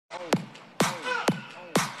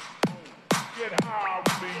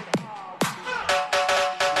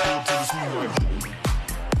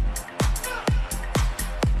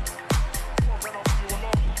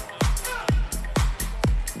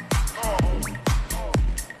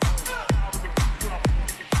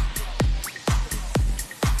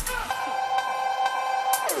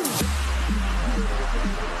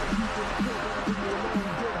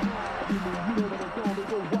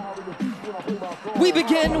We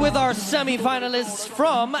begin with our semi-finalists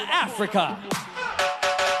from Africa.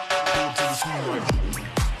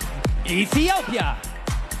 Ethiopia.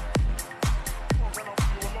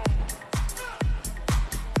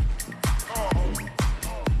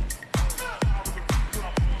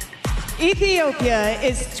 Ethiopia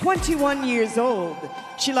is 21 years old.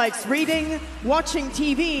 She likes reading, watching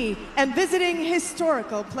TV, and visiting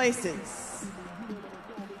historical places.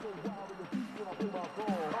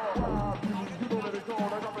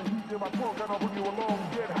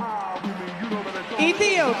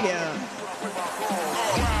 Ethiopia.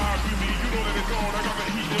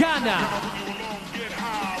 Ghana.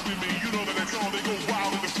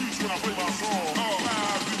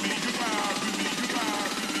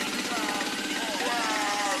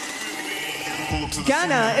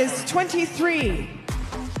 Ghana is 23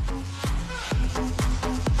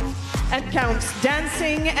 and counts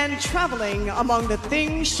dancing and traveling among the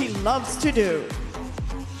things she loves to do.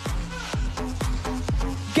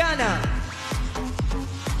 Ghana.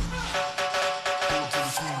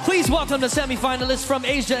 Please welcome the semi-finalists from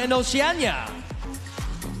Asia and Oceania.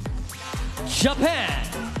 Japan.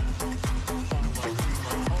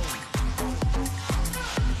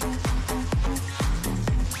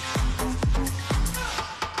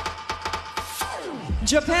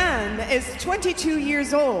 Japan is 22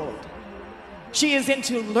 years old. She is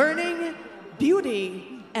into learning,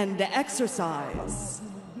 beauty, and exercise.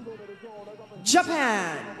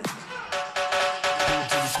 Japan.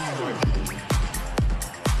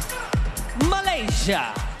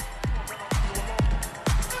 Malaysia.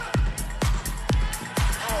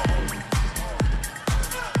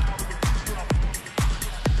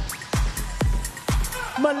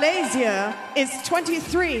 Malaysia is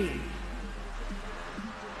 23.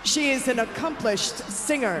 She is an accomplished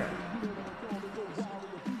singer.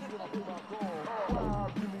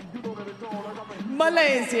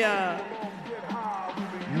 Malaysia.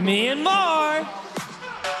 Myanmar.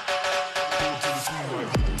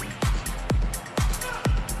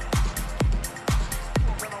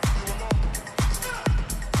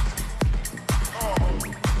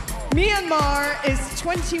 Myanmar is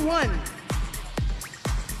 21.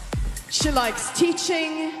 She likes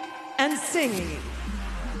teaching and singing.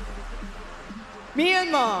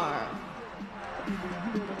 Myanmar.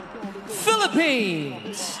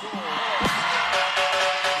 Philippines.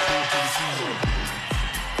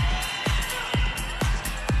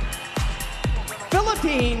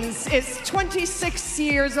 Philippines is 26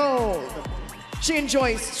 years old. She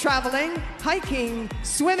enjoys traveling, hiking,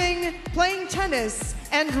 swimming, playing tennis,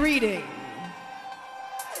 and reading.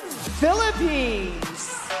 Philippines.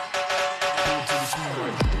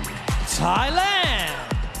 Thailand.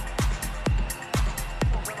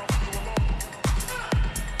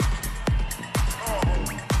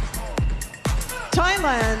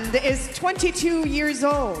 Thailand is 22 years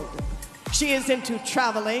old. She is into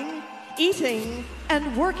traveling, eating,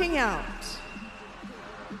 and working out.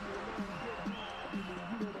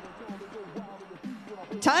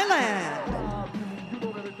 Thailand.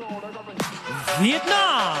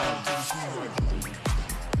 Vietnam.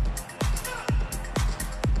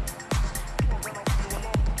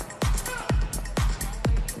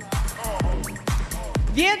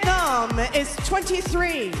 Vietnam is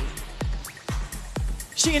 23.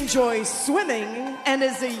 She enjoys swimming and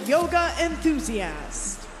is a yoga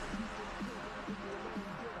enthusiast.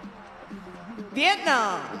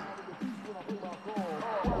 Vietnam.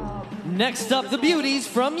 Next up, the beauties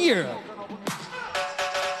from Europe.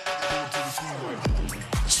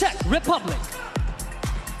 Czech Republic.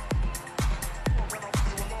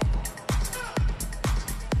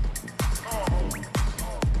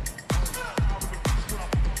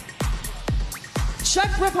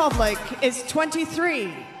 Czech Republic is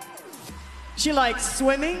 23. She likes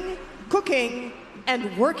swimming, cooking,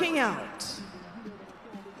 and working out.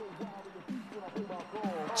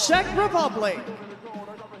 Czech Republic.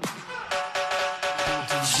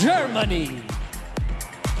 Germany.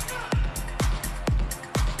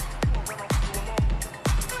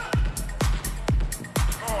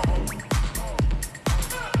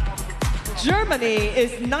 Germany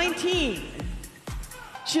is 19.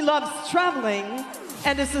 She loves traveling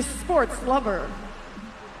and is a sports lover.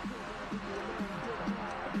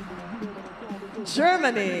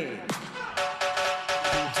 Germany.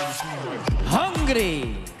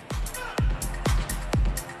 Hungary.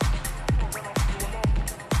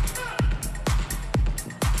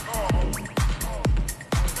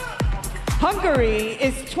 Hungary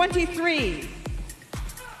is 23.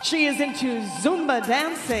 She is into Zumba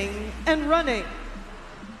dancing and running.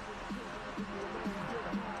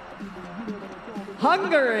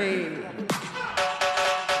 Hungary.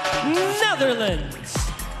 Netherlands.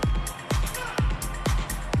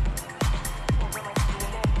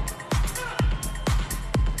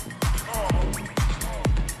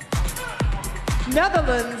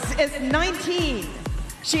 Netherlands is 19.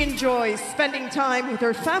 She enjoys spending time with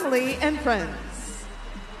her family and friends.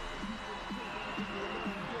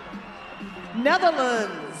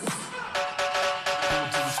 Netherlands.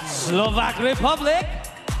 Slovak Republic.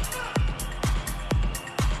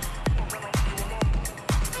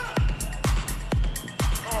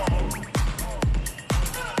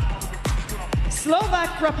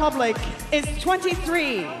 Slovak Republic is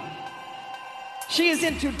 23. She is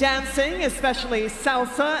into dancing, especially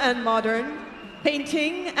salsa and modern,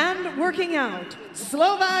 painting and working out.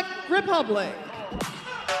 Slovak Republic.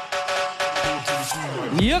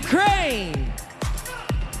 Ukraine.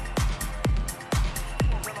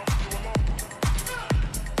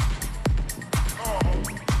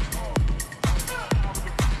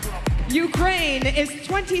 Ukraine is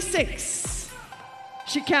 26.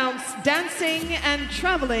 She counts dancing and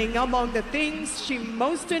traveling among the things she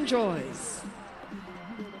most enjoys.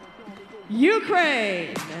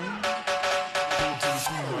 Ukraine.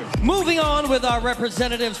 Moving on with our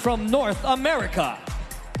representatives from North America.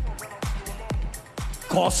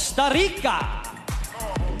 Costa Rica.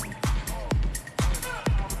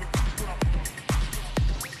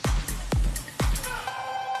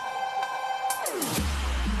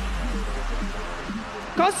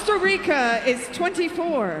 Costa Rica is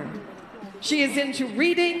 24. She is into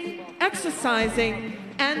reading, exercising,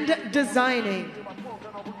 and designing.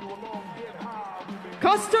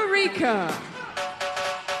 Costa Rica.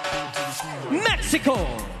 Mexico.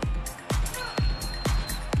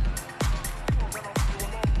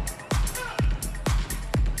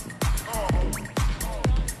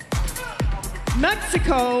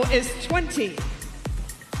 Mexico is 20.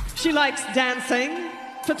 She likes dancing,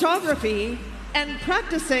 photography, and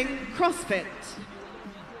practicing CrossFit.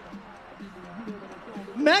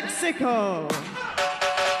 Mexico.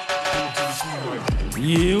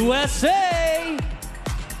 USA.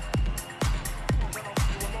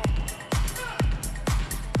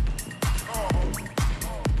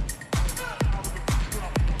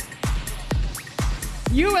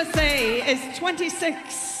 USA is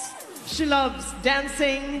 26. She loves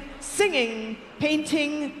dancing, singing,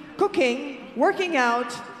 painting, cooking, working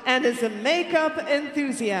out, and is a makeup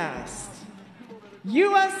enthusiast.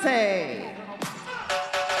 USA.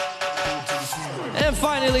 And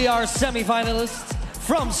finally, our semifinalists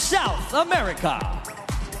from South America.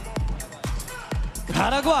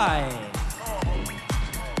 Paraguay.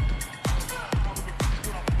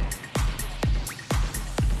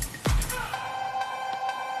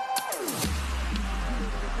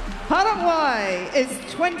 Paraguay is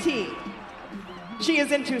 20. She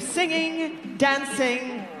is into singing,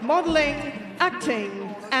 dancing, modeling,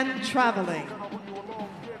 acting, and traveling.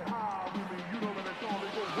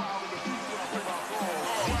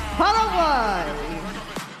 Paraguay.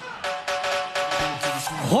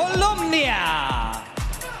 Colombia.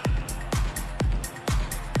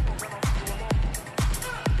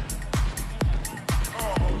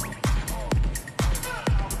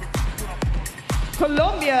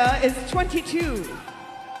 Colombia is 22.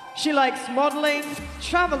 She likes modeling,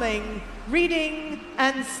 traveling, reading,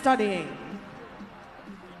 and studying.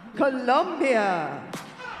 Colombia.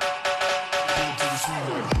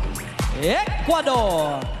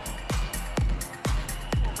 Ecuador.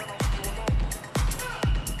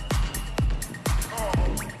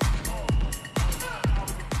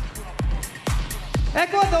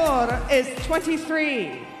 Ecuador is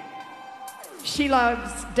 23. She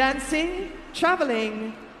loves dancing,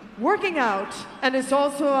 traveling, working out, and is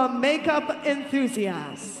also a makeup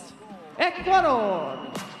enthusiast. Ecuador.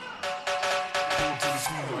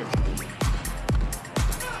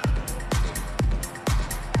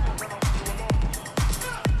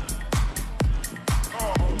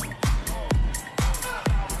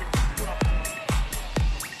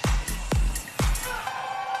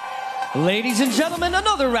 Ladies and gentlemen,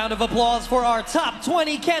 another round of applause for our top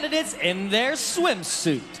 20 candidates in their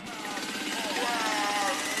swimsuit.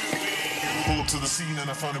 Pull up to the scene and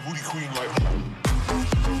I found a booty queen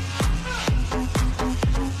like